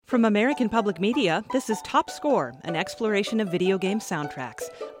From American Public Media, this is Top Score, an exploration of video game soundtracks.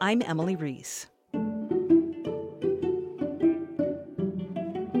 I'm Emily Reese.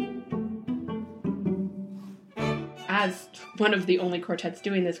 As one of the only quartets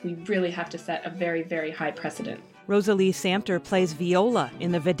doing this, we really have to set a very, very high precedent. Rosalie Samter plays viola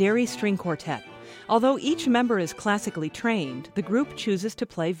in the Videri String Quartet. Although each member is classically trained, the group chooses to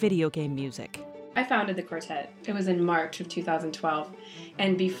play video game music. I founded the quartet. It was in March of 2012.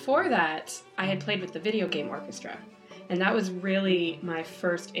 And before that, I had played with the video game orchestra. And that was really my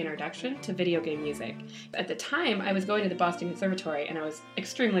first introduction to video game music. At the time, I was going to the Boston Conservatory, and I was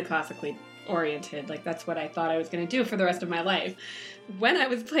extremely classically oriented. Like, that's what I thought I was going to do for the rest of my life. When I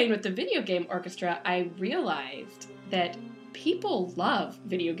was playing with the video game orchestra, I realized that people love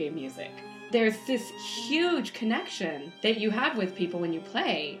video game music. There's this huge connection that you have with people when you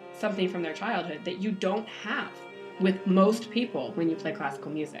play something from their childhood that you don't have with most people when you play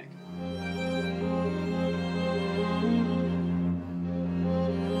classical music.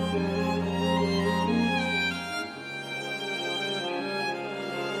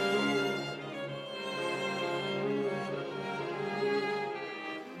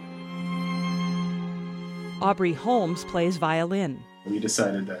 Aubrey Holmes plays violin. We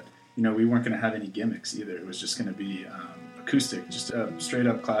decided that, we weren't going to have any gimmicks either. It was just going to be acoustic, just a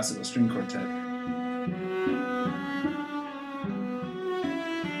straight-up classical string quartet.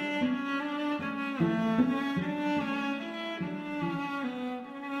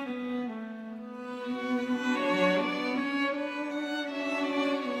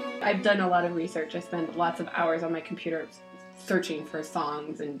 I've done a lot of research. I spend lots of hours on my computer searching for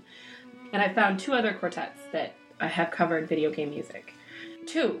songs, and I found two other quartets that have covered video game music.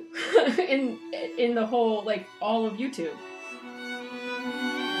 Two in the whole, all of YouTube.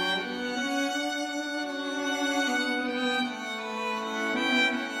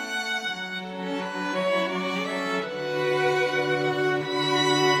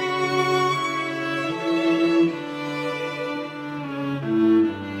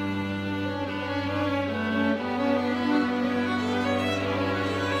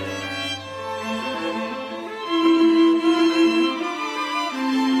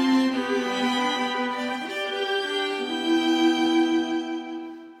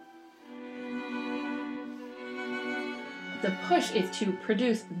 The push is to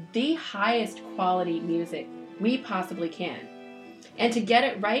produce the highest quality music we possibly can, and to get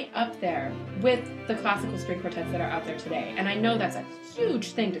it right up there with the classical string quartets that are out there today. And I know that's a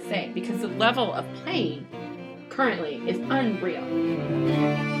huge thing to say, because the level of playing currently is unreal.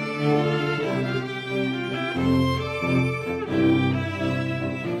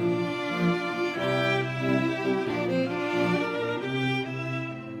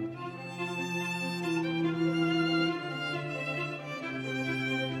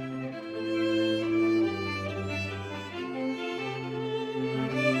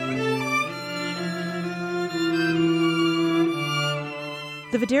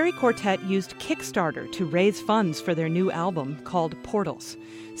 The Videri Quartet used Kickstarter to raise funds for their new album called Portals.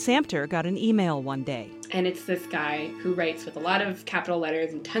 Samter got an email one day. And it's this guy who writes with a lot of capital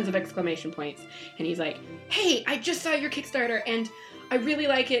letters and tons of exclamation points. And he's like, "Hey, I just saw your Kickstarter and I really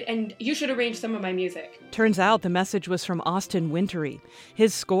like it, and you should arrange some of my music." Turns out the message was from Austin Wintory.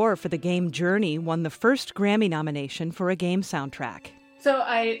 His score for the game Journey won the first Grammy nomination for a game soundtrack. So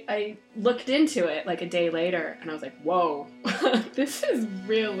I looked into it a day later, and I was like, whoa, this is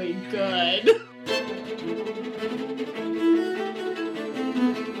really good.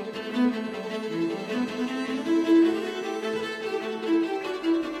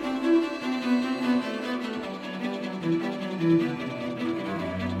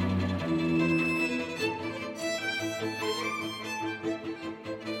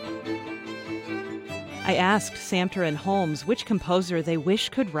 I asked Samter and Holmes which composer they wish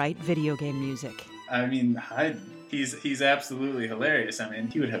could write video game music. He's absolutely hilarious.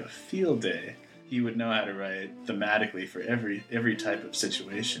 He would have a field day. He would know how to write thematically for every type of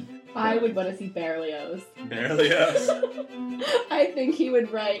situation. I would want to see Berlioz. Berlioz? I think he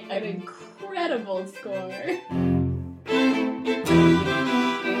would write an incredible score.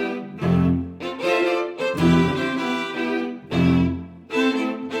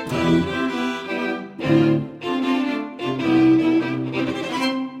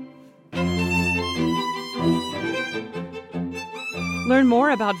 Learn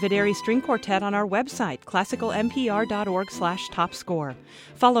more about Videri String Quartet on our website, classicalmpr.org/topscore.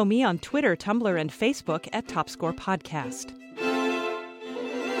 Follow me on Twitter, Tumblr, and Facebook at Topscore Podcast.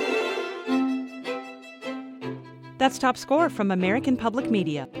 That's Top Score from American Public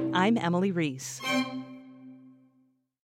Media. I'm Emily Reese.